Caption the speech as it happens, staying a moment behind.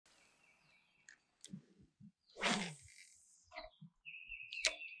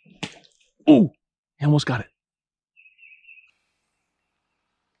Ooh, he almost got it.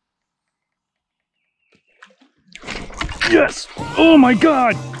 Yes! Oh my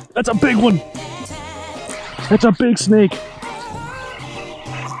God! That's a big one! That's a big snake!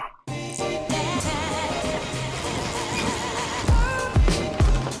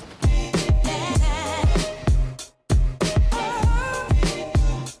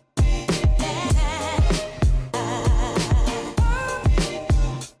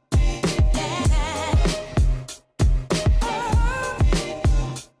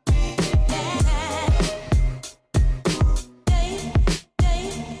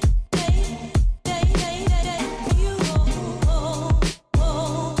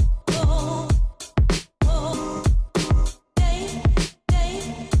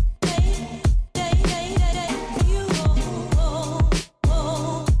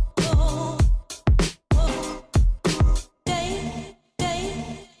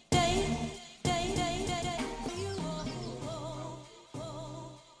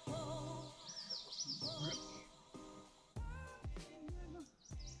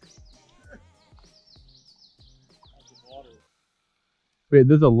 Wait,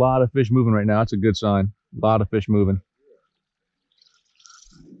 there's a lot of fish moving right now. That's a good sign. A lot of fish moving.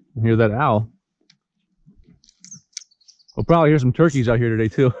 You hear that owl? We'll probably hear some turkeys out here today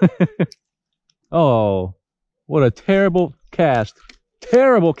too. Oh, what a terrible cast.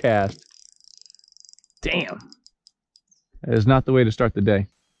 Terrible cast. Damn. That is not the way to start the day.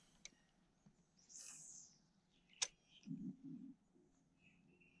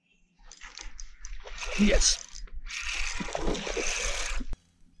 Yes.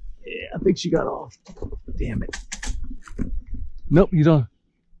 Yeah, I think she got off. Damn it. Nope, he's on.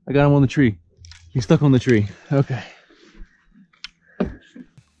 I got him on the tree. He's stuck on the tree. Okay. I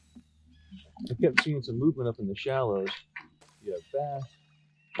kept seeing some movement up in the shallows. You have bass,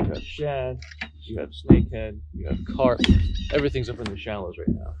 you have shad, you have snakehead, you have carp. Everything's up in the shallows right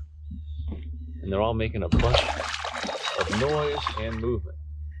now. And they're all making a bunch of noise and movement.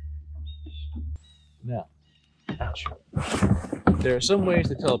 Now, ouch. There are some ways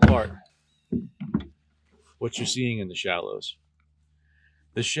to tell apart what you're seeing in the shallows.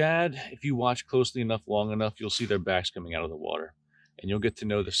 The shad, if you watch closely enough, long enough, you'll see their backs coming out of the water. And you'll get to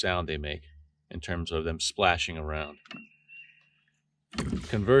know the sound they make in terms of them splashing around.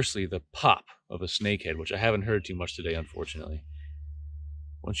 Conversely, the pop of a snakehead, which I haven't heard too much today, unfortunately.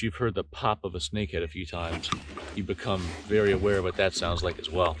 Once you've heard the pop of a snakehead a few times, you become very aware of what that sounds like as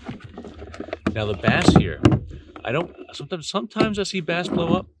well. Now the bass here, sometimes I see bass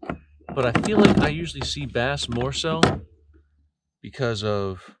blow up, but I feel like I usually see bass more so because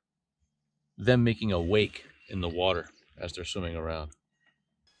of them making a wake in the water as they're swimming around.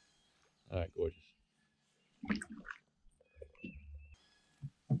 All right, gorgeous.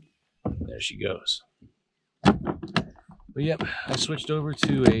 There she goes. But yep, I switched over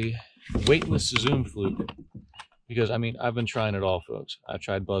to a weightless zoom fluke because, I mean, I've been trying it all, folks. I've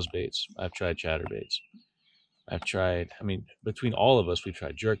tried buzzbaits, I've tried chatterbaits, I've tried, I mean, between all of us, we've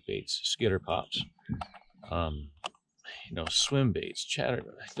tried jerkbaits, skitter pops, you know, swim baits, chatter,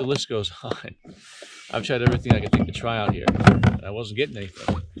 the list goes on. I've tried everything I could think to try out here, and I wasn't getting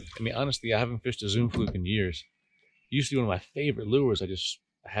anything. I mean, honestly, I haven't fished a zoom fluke in years. It used to be one of my favorite lures. I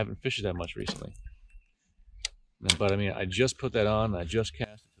haven't fished it that much recently. But I mean, I just put that on, and I just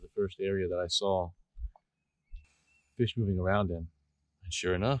cast it to the first area that I saw fish moving around in. And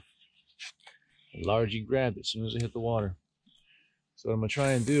sure enough, a largie grabbed it as soon as it hit the water. So what I'm gonna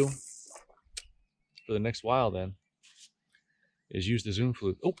try and do for the next while then is use the zoom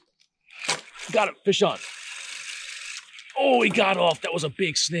fluke. Oh, got him, fish on. Oh, he got off, that was a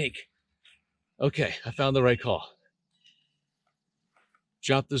big snake. Okay, I found the right call.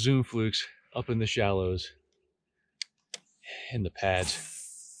 Drop the zoom flukes up in the shallows, in the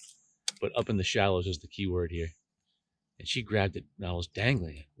pads, but up in the shallows is the key word here. And she grabbed it and I was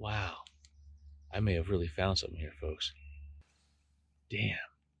dangling it. Wow. I may have really found something here, folks. Damn.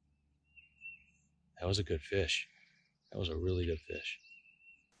 That was a good fish. That was a really good fish.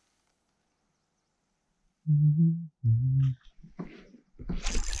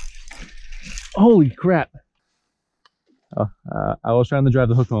 Holy crap. Oh, I was trying to drive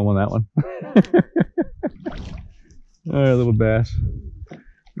the hook home on that one. All right, little bass.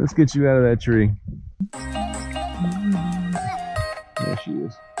 Let's get you out of that tree. There she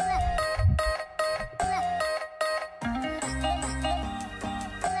is.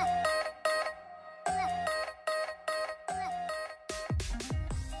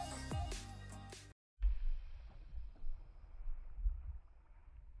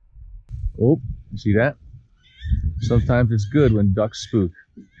 Oh, you see that? Sometimes it's good when ducks spook.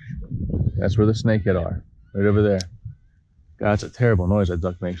 That's where the snakehead are. Right over there. God, it's a terrible noise that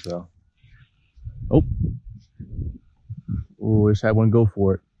duck makes though. Oh. Oh, I just had one go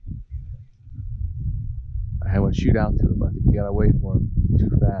for it. I had one shoot out to it, but I think he got away for him too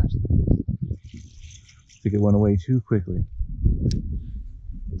fast. I think it went away too quickly.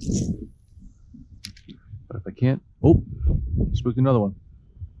 But if I can't, oh, spooked another one.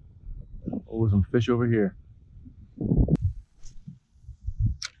 Oh, some fish over here.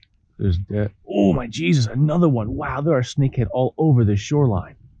 There's that. Oh my Jesus, another one. Wow, there are snakehead all over the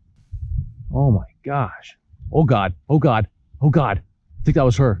shoreline. Oh my gosh. Oh God, oh God, oh God. I think that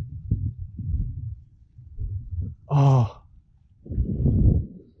was her. Oh.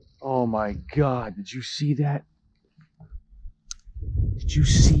 Oh my God, did you see that? Did you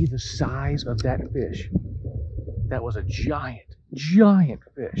see the size of that fish? That was a giant, giant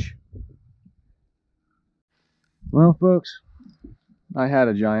fish. Well, folks, I had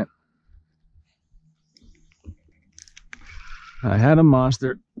a giant. I had a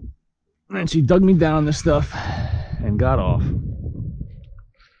monster, and she dug me down this stuff and got off.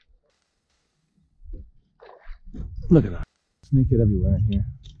 Look at that. Snakehead everywhere in here.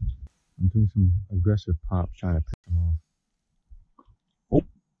 I'm doing some aggressive pops trying to pick them off.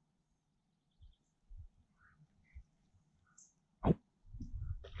 Oh.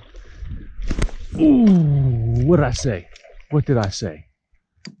 Ooh, what did I say? What did I say?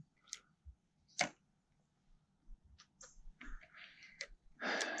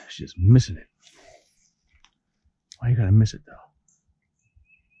 She's just missing it. Why you gotta miss it though?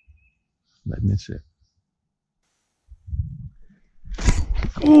 Let me miss it.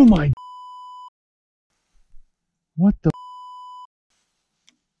 Oh my! What the?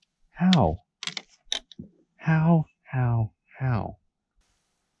 How? How?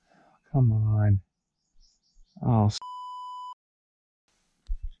 Come on. Oh.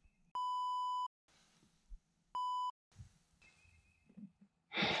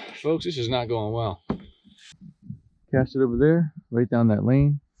 Folks, this is not going well. Cast it over there, right down that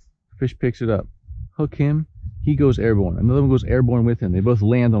lane. Fish picks it up. Hook him. He goes airborne. Another one goes airborne with him. They both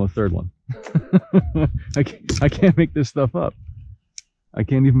land on a third one. I can't make this stuff up. I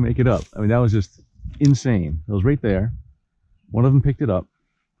can't even make it up. I mean, that was just insane. It was right there. One of them picked it up.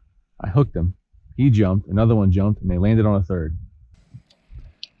 I hooked him. He jumped. Another one jumped, and they landed on a third.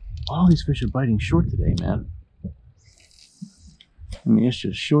 All these fish are biting short today, man. I mean, it's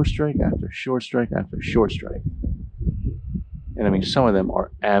just short strike after short strike after short strike. And I mean, some of them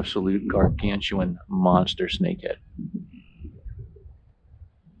are absolute gargantuan monster snakehead.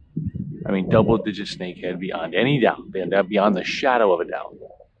 I mean, double-digit snakehead beyond any doubt, beyond the shadow of a doubt.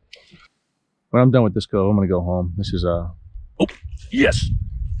 When I'm done with this cove, I'm gonna go home. This is oh, yes,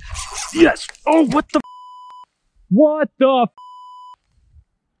 yes. Oh, what the? What the?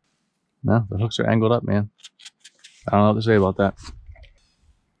 No, the hooks are angled up, man. I don't know what to say about that.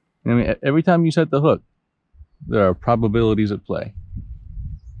 I mean, every time you set the hook, there are probabilities at play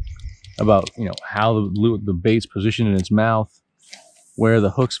about, you know, how the bait's positioned in its mouth, where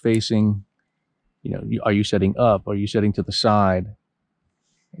the hook's facing. You know, are you setting up? Are you setting to the side?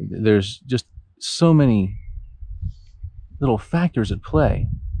 There's just so many little factors at play.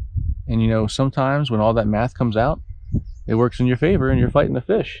 And, you know, sometimes when all that math comes out, it works in your favor and you're fighting the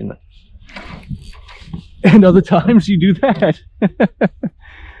fish. And other times you do that.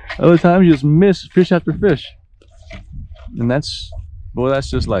 Other times you just miss fish after fish. And that's, boy, that's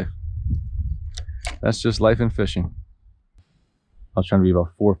just life. That's just life in fishing. I was trying to be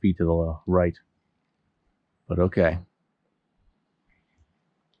about 4 feet to the right. But okay.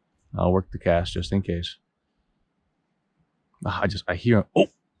 I'll work the cast just in case. I hear, oh,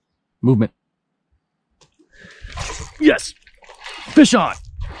 movement. Yes, fish on.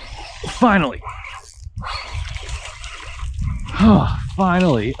 Finally.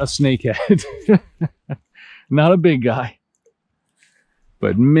 Finally, a snakehead. Not a big guy.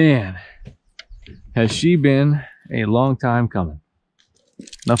 But man, has she been a long time coming.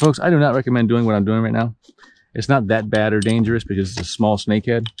 Now, folks, I do not recommend doing what I'm doing right now. It's not that bad or dangerous because it's a small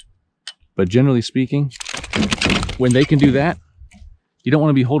snakehead. But generally speaking, when they can do that, you don't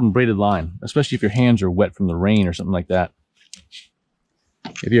want to be holding braided line, especially if your hands are wet from the rain or something like that.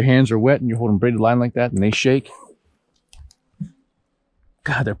 If your hands are wet and you're holding braided line like that and they shake,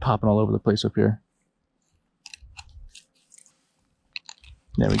 God, they're popping all over the place up here.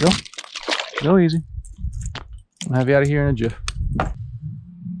 There we go. Go easy. I'll have you out of here in a jiff.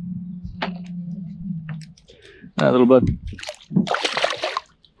 All right, little bud.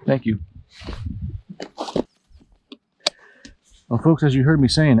 Thank you. Well, folks, as you heard me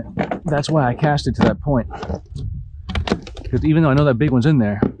saying it, that's why I cast it to that point. Because even though I know that big one's in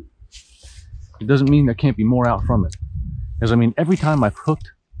there, it doesn't mean there can't be more out from it. Because I mean, every time I've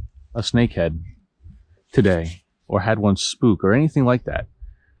hooked a snakehead today, or had one spook, or anything like that,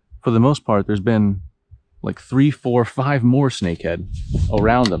 for the most part, there's been like 3, 4, 5 more snakehead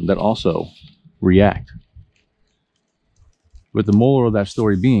around them that also react. With the moral of that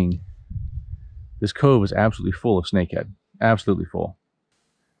story being, this cove is absolutely full of snakehead, absolutely full.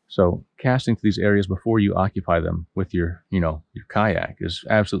 So casting to these areas before you occupy them with your, your kayak is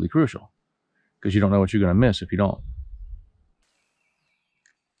absolutely crucial, because you don't know what you're going to miss if you don't.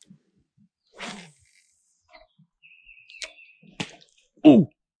 Ooh,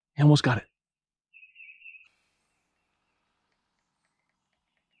 I almost got it.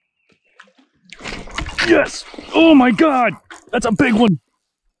 Yes! Oh my God! That's a big one!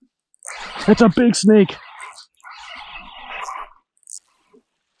 That's a big snake!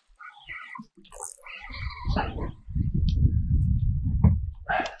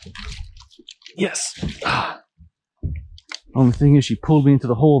 Yes! Ah. Only thing is, she pulled me into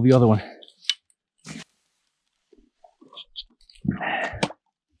the hole of the other one.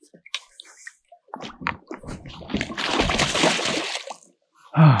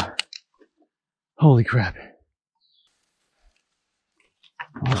 Ah. Holy crap.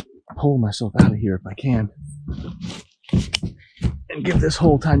 I'll pull myself out of here if I can. And give this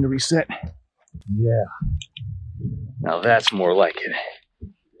hole time to reset. Yeah. Now that's more like it.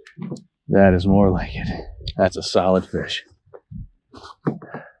 That is more like it. That's a solid fish.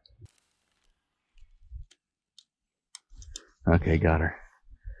 Okay, got her.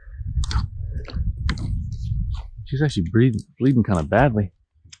 She's actually bleeding kind of badly.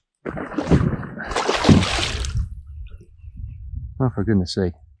 Oh, for goodness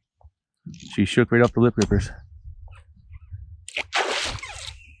sake. She shook right off the lip rippers.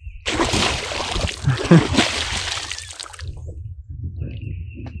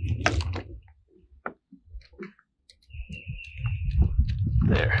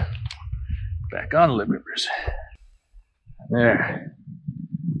 There. Back on the lip rippers. There.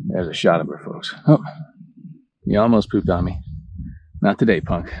 There's a shot of her, folks. Oh, you almost pooped on me. Not today,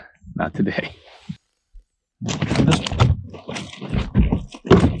 punk. Not today.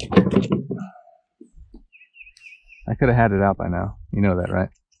 I could have had it out by now. You know that, right?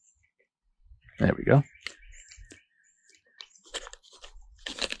 There we go.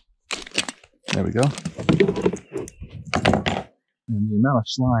 There we go. And the amount of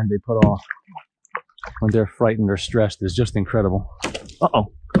slime they put off when they're frightened or stressed is just incredible.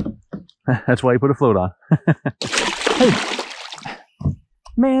 Uh-oh. That's why you put a float on. Hey,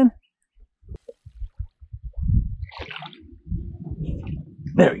 man.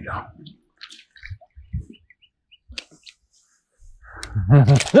 There we go. I'm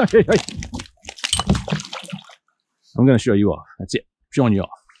going to show you off. That's it. Showing you off.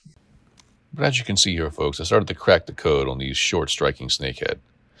 But as you can see here, folks, I started to crack the code on these short striking snakehead.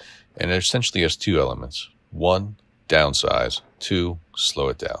 And it essentially has 2 elements. 1, downsize. 2, slow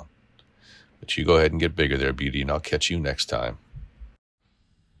it down. But you go ahead and get bigger there, beauty, and I'll catch you next time.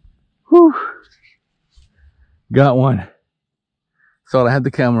 Whew. Got one. Thought I had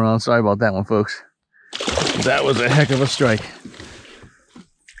the camera on. Sorry about that one, folks. That was a heck of a strike.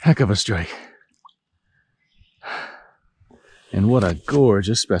 Heck of a strike. And what a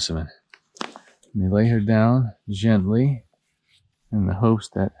gorgeous specimen. Let me lay her down gently in the hopes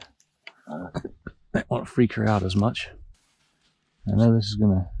that that won't freak her out as much. I know this is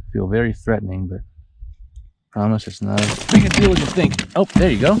going to feel very threatening, but I promise it's not as big a deal as you think. Oh, there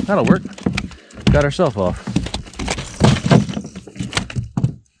you go. That'll work. Got herself off.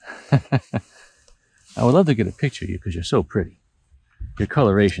 I would love to get a picture of you because you're so pretty. Your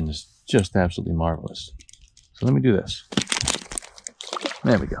coloration is just absolutely marvelous. So let me do this.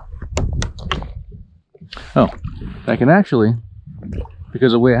 There we go. Oh, I can actually,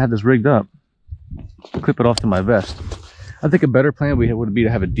 because of the way I had this rigged up, clip it off to my vest. I think a better plan would be to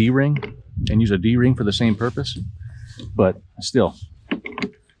have a D-ring and use a D-ring for the same purpose. But still,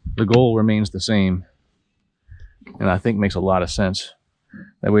 the goal remains the same. And I think makes a lot of sense.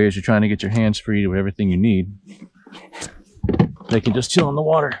 That way, as you're trying to get your hands free to everything you need, they can just chill in the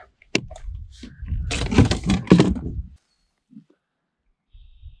water.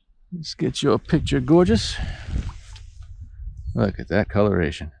 Let's get you a picture, gorgeous. Look at that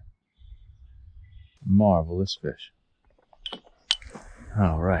coloration. Marvelous fish.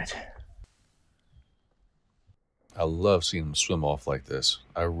 All right. I love seeing them swim off like this.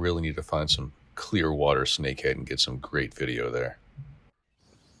 I really need to find some clear water snakehead and get some great video there.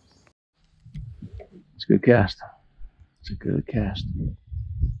 It's a good cast. It's a good cast.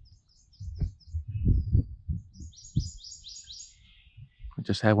 I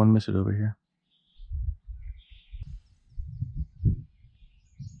just had one miss it over here.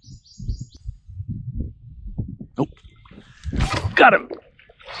 Got him.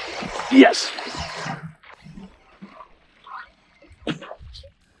 Yes.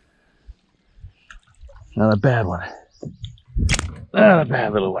 Not a bad one. Not a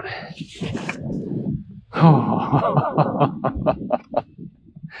bad little one. Oh,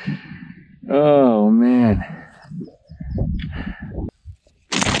 oh man.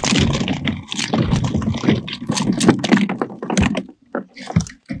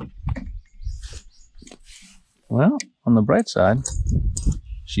 Well, on the bright side,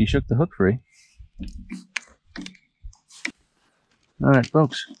 she shook the hook free. All right,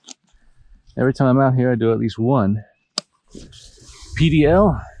 folks. Every time I'm out here, I do at least one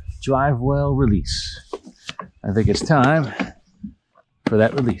PDL drive well release. I think it's time for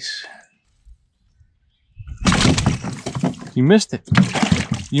that release. You missed it.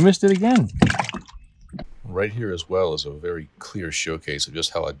 You missed it again. Right here as well is a very clear showcase of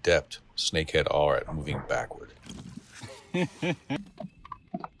just how adept snakehead are at moving backward. I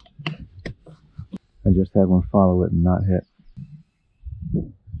just had one follow it and not hit.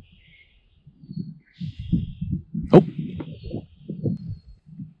 Oh!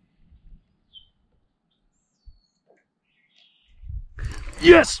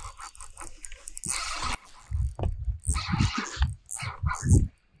 Yes!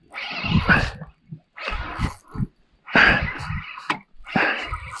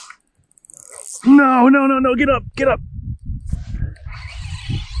 No, no, no, no, get up, get up.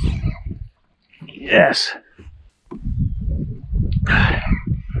 Yes.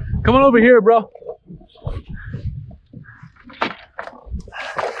 Come on over here, bro.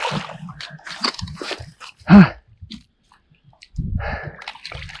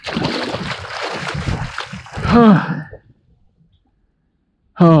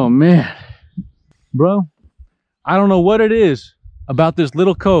 Oh man, bro, I don't know what it is about this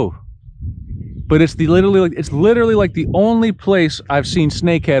little cove, but it's literally like the only place I've seen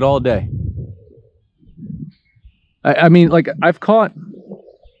snakehead all day. I mean, like I've caught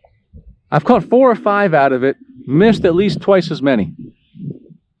 4 or 5 out of it, missed at least twice as many.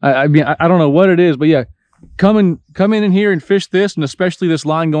 I mean, I don't know what it is, but yeah, come in here and fish this, and especially this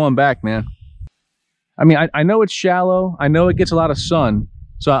line going back, man. I mean, I know it's shallow. I know it gets a lot of sun,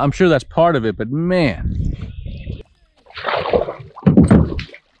 so I'm sure that's part of it, but man.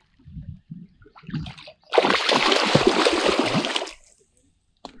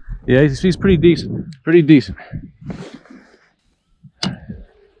 Yeah, he's pretty decent. Pretty decent.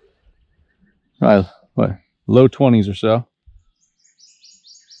 Right, what? Low 20s or so.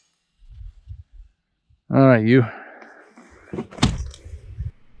 All right, you.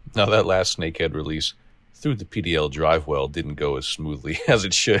 Now that last snakehead release through the PDL drive well didn't go as smoothly as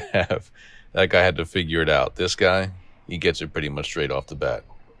it should have. That guy had to figure it out. This guy, he gets it pretty much straight off the bat.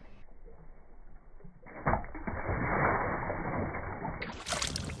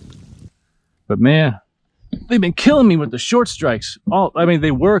 But man, they've been killing me with the short strikes.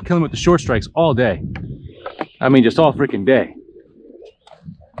 They were killing me with the short strikes all day. I mean, just all freaking day.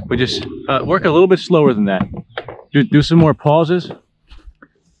 But just work a little bit slower than that. Do some more pauses,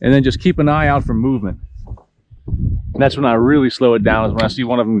 and then just keep an eye out for movement. And that's when I really slow it down, is when I see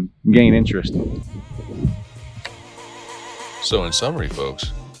one of them gain interest. So in summary,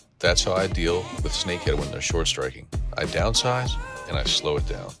 folks, that's how I deal with snakehead when they're short striking. I downsize and I slow it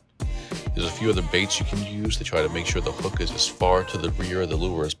down. There's a few other baits you can use to try to make sure the hook is as far to the rear of the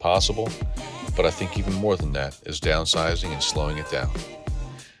lure as possible, but I think even more than that is downsizing and slowing it down.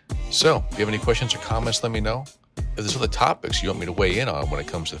 So, if you have any questions or comments, let me know. If there's other topics you want me to weigh in on when it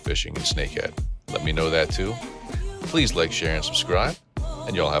comes to fishing and snakehead, let me know that too. Please like, share, and subscribe,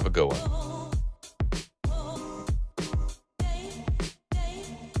 and y'all have a good one.